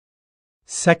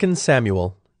2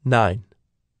 Samuel 9.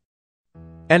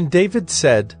 And David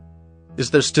said, Is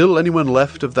there still anyone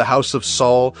left of the house of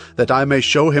Saul, that I may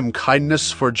show him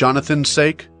kindness for Jonathan's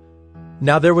sake?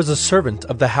 Now there was a servant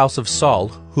of the house of Saul,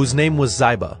 whose name was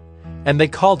Ziba, and they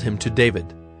called him to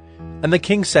David. And the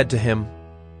king said to him,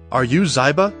 Are you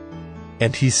Ziba?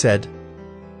 And he said,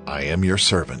 I am your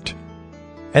servant.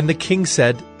 And the king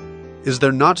said, Is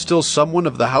there not still someone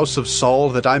of the house of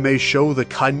Saul, that I may show the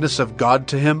kindness of God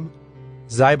to him?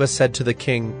 Ziba said to the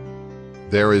king,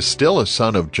 There is still a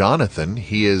son of Jonathan.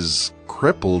 He is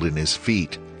crippled in his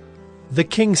feet. The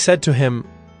king said to him,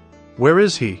 Where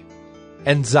is he?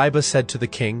 And Ziba said to the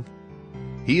king,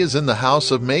 He is in the house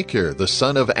of Machir, the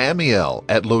son of Ammiel,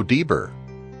 at Lodebar.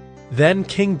 Then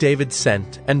King David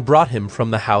sent and brought him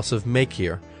from the house of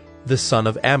Machir, the son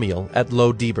of Ammiel, at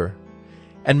Lodebar.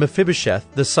 And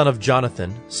Mephibosheth, the son of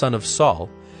Jonathan, son of Saul,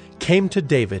 came to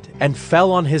David and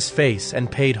fell on his face and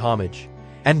paid homage.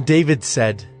 And David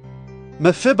said,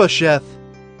 Mephibosheth.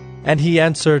 And he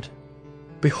answered,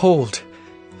 Behold,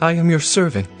 I am your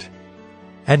servant.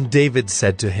 And David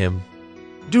said to him,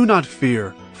 Do not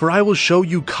fear, for I will show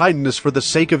you kindness for the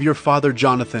sake of your father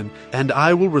Jonathan, and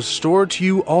I will restore to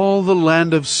you all the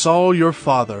land of Saul your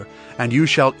father, and you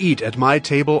shall eat at my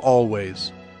table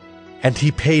always. And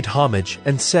he paid homage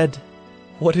and said,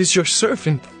 What is your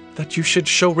servant, that you should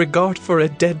show regard for a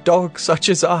dead dog such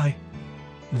as I?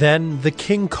 Then the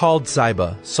king called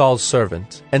Ziba, Saul's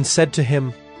servant, and said to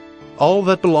him, All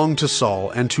that belonged to Saul,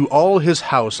 and to all his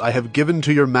house I have given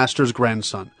to your master's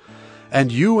grandson. And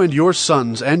you and your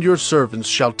sons and your servants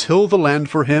shall till the land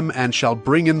for him, and shall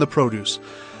bring in the produce,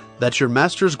 that your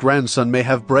master's grandson may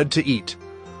have bread to eat.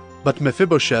 But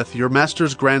Mephibosheth, your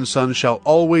master's grandson, shall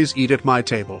always eat at my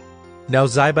table. Now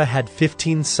Ziba had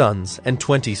 15 sons and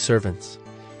 20 servants.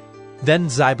 Then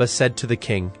Ziba said to the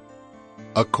king,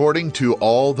 According to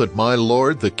all that my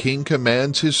lord the king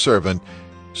commands his servant,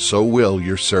 so will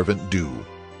your servant do.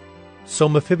 So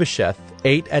Mephibosheth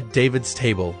ate at David's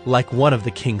table like one of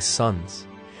the king's sons.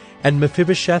 And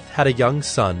Mephibosheth had a young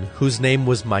son whose name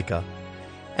was Micah.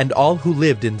 And all who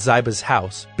lived in Ziba's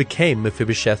house became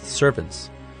Mephibosheth's servants.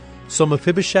 So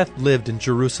Mephibosheth lived in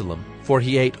Jerusalem, for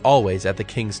he ate always at the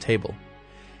king's table.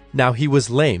 Now he was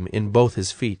lame in both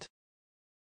his feet.